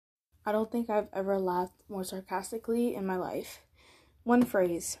I don't think I've ever laughed more sarcastically in my life. One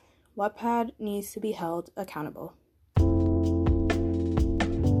phrase: Wattpad needs to be held accountable.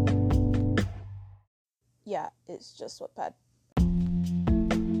 Yeah, it's just Wattpad.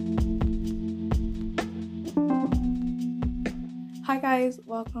 Hi guys,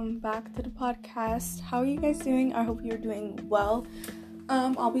 welcome back to the podcast. How are you guys doing? I hope you're doing well.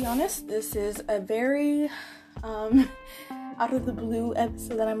 I'll be honest, this is a very out of the blue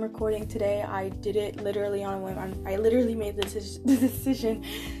episode that I'm recording today. I did it literally on a whim. I literally made the decision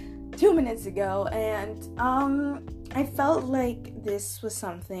 2 minutes ago, and I felt like this was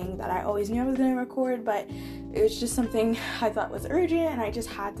something that I always knew I was going to record, but it was just something I thought was urgent, and I just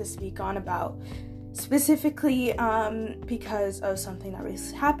had to speak on about, specifically because of something that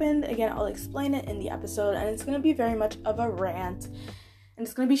recently happened. Again, I'll explain it in the episode, and it's going to be very much of a rant, and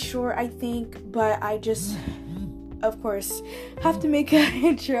it's going to be short, I think, but I just, of course, have to make an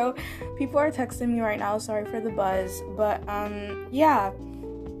intro. People are texting me right now, sorry for the buzz, but yeah.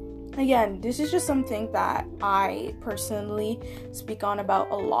 Again, this is just something that I personally speak on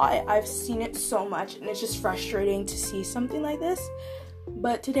about a lot. I've seen it so much, and it's just frustrating to see something like this.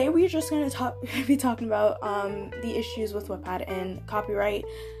 But today we're just going to be talking about the issues with Wattpad and copyright.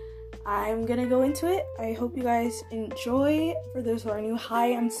 I'm going to go into it. I hope you guys enjoy. For those who are new,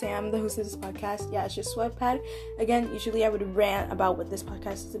 hi, I'm Sam, the host of this podcast. Yeah, it's just Wattpad. Again, usually I would rant about what this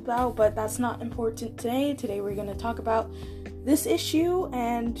podcast is about, but that's not important today. Today we're going to talk about this issue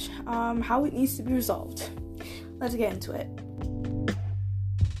and how it needs to be resolved. Let's get into it.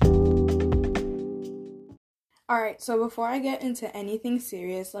 Alright, so before I get into anything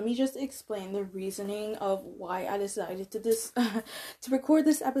serious, let me just explain the reasoning of why I decided to record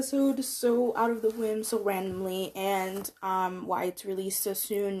this episode so out of the whim, so randomly, and why it's released so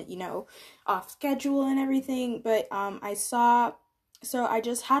soon, off schedule and everything. But I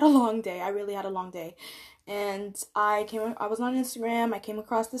just had a long day. I really had a long day. And I was on Instagram, I came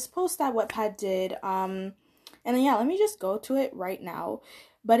across this post that Wattpad did, and then let me just go to it right now.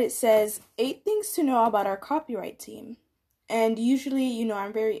 But it says 8 things to know about our copyright team. And usually,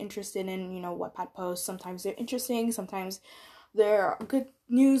 I'm very interested in, Wattpad posts. Sometimes they're interesting, sometimes they're good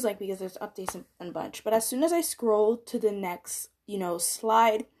news, because there's updates and a bunch. But as soon as I scroll to the next,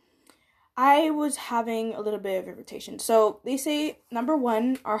 slide, I was having a little bit of irritation. So they say, number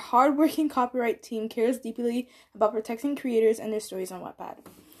 1, our hardworking copyright team cares deeply about protecting creators and their stories on Wattpad.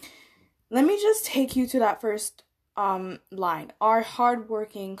 Let me just take you to that first line. Our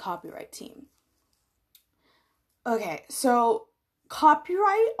hardworking copyright team. Okay, so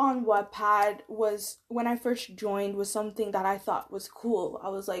copyright on Wattpad was, when I first joined, was something that I thought was cool. I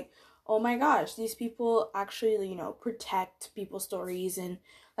was like, oh my gosh, these people actually, protect people's stories, and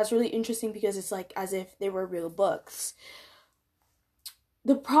that's really interesting because it's like as if they were real books.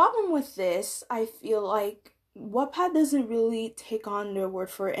 The problem with this, I feel like Wattpad doesn't really take on their word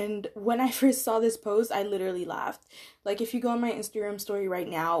for it, and when I first saw this post, I literally laughed. If you go on my Instagram story right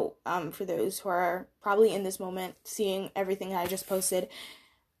now, for those who are probably in this moment seeing everything that I just posted,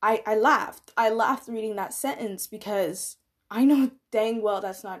 I laughed. I laughed reading that sentence because I know dang well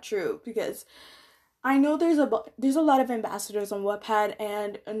that's not true, because I know there's a lot of ambassadors on Wattpad,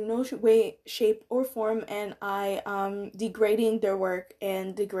 and in no way, shape, or form and I degrading their work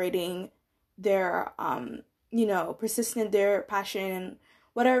and degrading their persistent, their passion and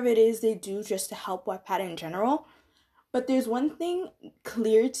whatever it is they do just to help Wattpad in general. But there's one thing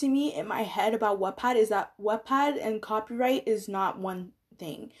clear to me in my head about Wattpad, is that Wattpad and copyright is not one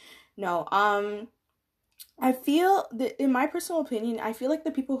thing. No, I feel that, in my personal opinion, I feel like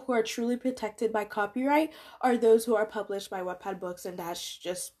the people who are truly protected by copyright are those who are published by Wattpad books, and that's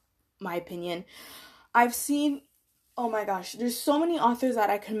just my opinion. I've seen, oh my gosh, there's so many authors that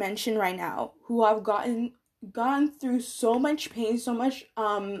I can mention right now who have gone through so much pain, so much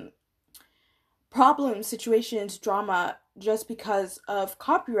problems, situations, drama, just because of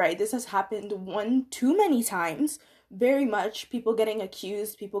copyright. This has happened one too many times. Very much. People getting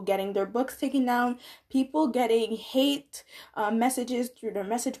accused, people getting their books taken down, people getting hate messages through their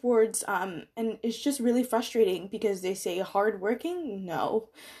message boards, and it's just really frustrating because they say hardworking. No,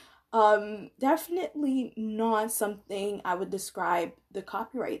 definitely not something I would describe the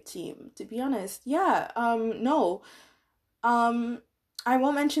copyright team, to be honest. No, I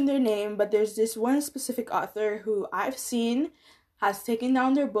won't mention their name, but there's this one specific author who I've seen has taken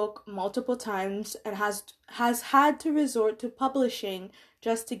down their book multiple times and has had to resort to publishing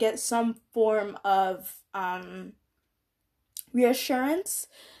just to get some form of reassurance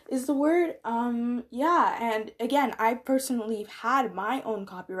is the word. And again, I personally had my own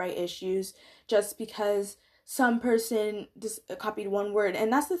copyright issues just because some person just copied one word.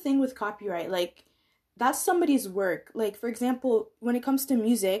 And that's the thing with copyright. Like, that's somebody's work. Like, for example, when it comes to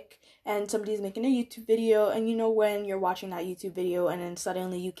music and somebody's making a YouTube video, and you know when you're watching that YouTube video and then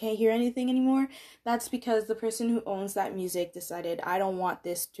suddenly you can't hear anything anymore, that's because the person who owns that music decided, I don't want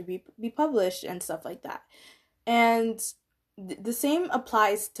this to be published and stuff like that. And the same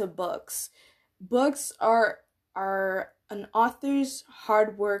applies to books. Books are an author's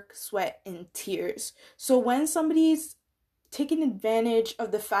hard work, sweat, and tears. So when somebody's taking advantage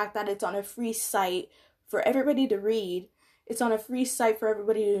of the fact that it's on a free site for everybody to read, it's on a free site for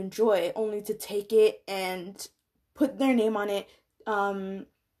everybody to enjoy, only to take it and put their name on it,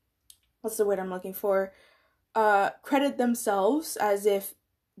 what's the word I'm looking for? Credit themselves as if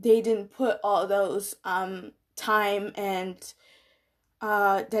they didn't put all those time and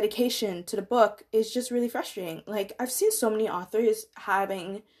dedication to the book, is just really frustrating. Like, I've seen so many authors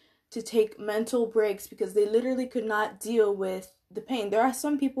having to take mental breaks because they literally could not deal with the pain. There are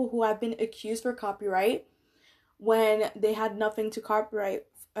some people who have been accused for copyright when they had nothing to copyright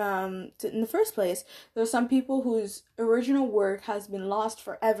in the first place. There are some people whose original work has been lost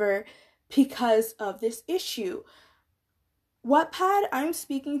forever because of this issue. Wattpad, I'm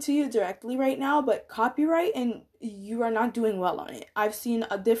speaking to you directly right now, but copyright, and you are not doing well on it. I've seen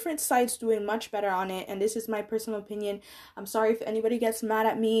different sites doing much better on it, and this is my personal opinion. I'm sorry if anybody gets mad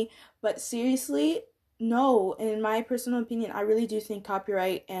at me, but seriously, no, in my personal opinion, I really do think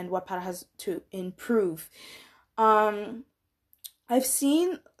copyright and Wattpad has to improve. I've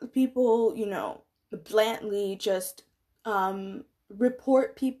seen people, blatantly just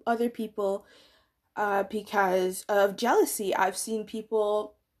report other people because of jealousy. I've seen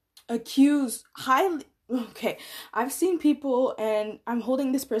people accuse I've seen people, and I'm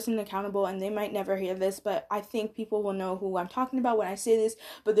holding this person accountable, and they might never hear this, but I think people will know who I'm talking about when I say this.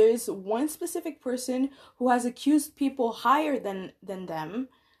 But there is one specific person who has accused people higher than them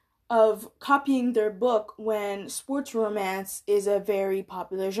of copying their book when sports romance is a very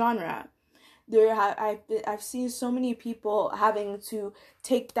popular genre. I've seen so many people having to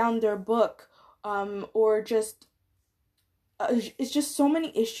take down their book, or just it's just so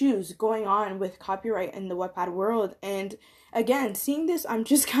many issues going on with copyright in the Wattpad world. And again, seeing this, I'm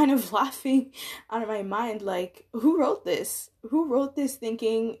just kind of laughing out of my mind. Like, who wrote this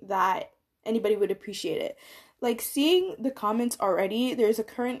thinking that anybody would appreciate it? Like, seeing the comments already, there's a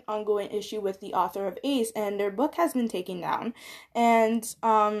current ongoing issue with the author of Ace, and their book has been taken down. And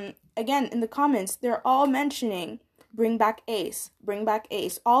again, in the comments, they're all mentioning bring back Ace,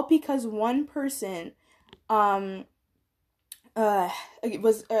 all because one person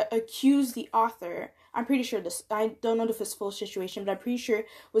was accused the author. I'm pretty sure this, I don't know the full situation, but I'm pretty sure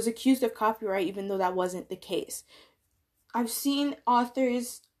was accused of copyright, even though that wasn't the case. I've seen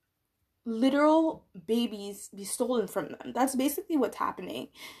authors' literal babies be stolen from them. That's basically what's happening.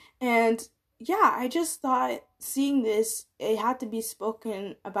 And yeah, I just thought seeing this, it had to be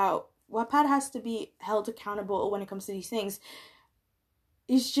spoken about. Wattpad has to be held accountable when it comes to these things.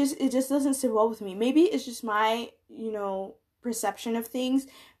 It just doesn't sit well with me. Maybe it's just my, perception of things.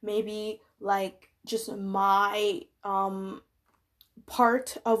 Maybe like just my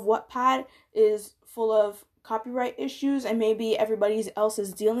part of Wattpad is full of copyright issues, and maybe everybody else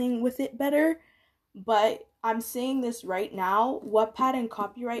is dealing with it better. But I'm saying this right now, Wattpad and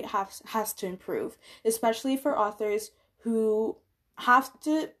copyright has to improve, especially for authors who have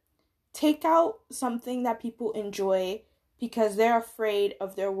to take out something that people enjoy because they're afraid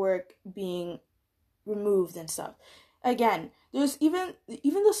of their work being removed and stuff. Again, there's even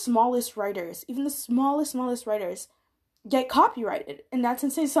the smallest writers, even the smallest writers get copyrighted, and that's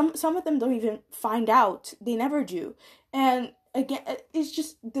insane. Some of them don't even find out. They never do. And again, it's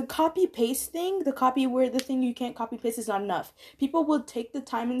just the copy paste thing, the copy where the thing you can't copy paste is not enough. People will take the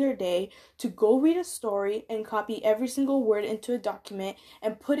time in their day to go read a story and copy every single word into a document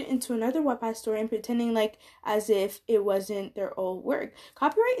and put it into another Wattpad story and pretending like as if it wasn't their own work.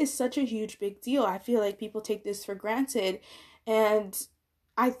 Copyright is such a huge big deal. I feel like people take this for granted, and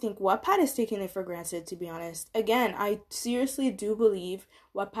I think Wattpad is taking it for granted, to be honest. Again, I seriously do believe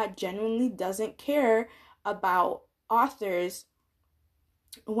Wattpad genuinely doesn't care about authors,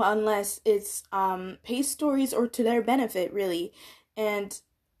 well, unless it's paste stories or to their benefit, really. And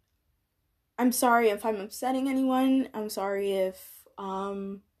I'm sorry if I'm upsetting anyone. I'm sorry if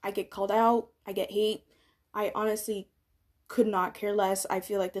I get called out, I get hate. I honestly could not care less. I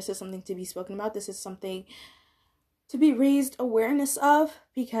feel like this is something to be spoken about. This is something to be raised awareness of,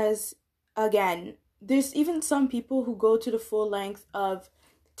 because again, there's even some people who go to the full length of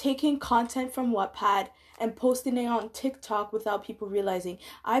taking content from Wattpad and posting it on TikTok without people realizing.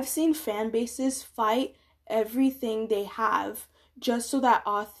 I've seen fan bases fight everything they have just so that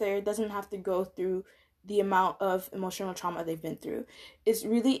author doesn't have to go through the amount of emotional trauma they've been through. It's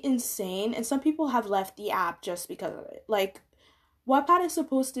really insane, and some people have left the app just because of it. Like, Wattpad is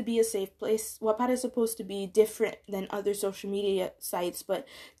supposed to be a safe place. Wattpad is supposed to be different than other social media sites, but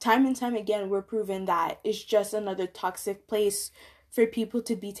time and time again, we're proven that it's just another toxic place for people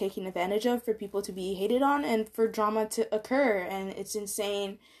to be taken advantage of, for people to be hated on, and for drama to occur. And it's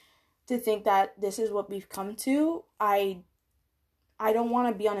insane to think that this is what we've come to. I don't want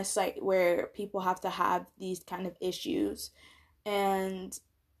to be on a site where people have to have these kind of issues. And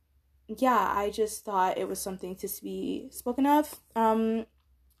yeah, I just thought it was something to be spoken of.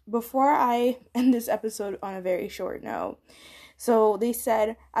 Before I end this episode on a very short note, so they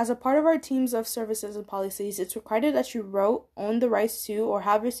said, as a part of our teams of services and policies, it's required that you wrote, own the rights to, or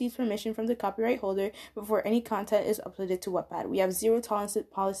have received permission from the copyright holder before any content is uploaded to Wattpad. We have zero tolerance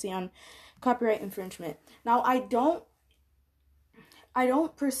policy on copyright infringement. Now, I don't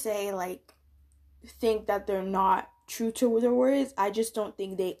per se like think that they're not true to their words. I just don't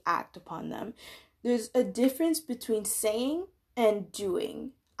think they act upon them. There's a difference between saying and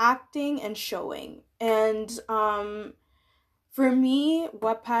doing, acting and showing. And for me,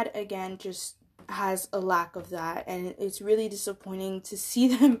 Wattpad again just has a lack of that, and it's really disappointing to see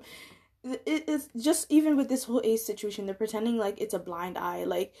them. It's just, even with this whole Ace situation, they're pretending like it's a blind eye.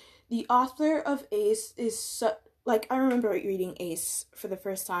 Like, the author of Ace is like, I remember reading Ace for the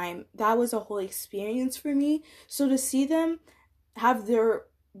first time. That was a whole experience for me. So to see them have their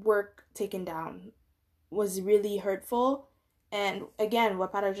work taken down was really hurtful. And again,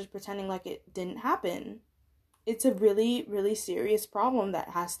 Wattpad are just pretending like it didn't happen. It's a really, really serious problem that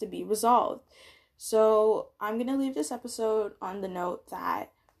has to be resolved. So I'm going to leave this episode on the note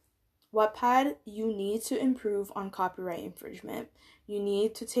that Wattpad, you need to improve on copyright infringement. You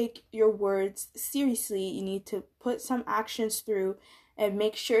need to take your words seriously. You need to put some actions through and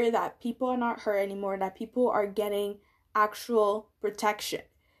make sure that people are not hurt anymore, that people are getting actual protection,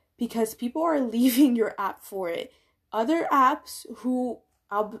 because people are leaving your app for it. Other apps who,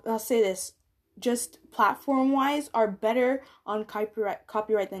 I'll say this, just platform-wise, are better on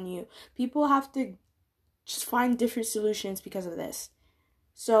copyright than you. People have to just find different solutions because of this.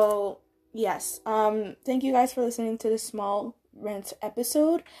 So, yes, thank you guys for listening to this small rant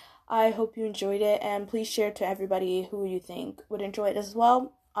episode. I hope you enjoyed it, and please share to everybody who you think would enjoy it as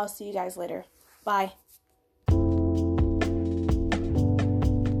well. I'll see you guys later. Bye.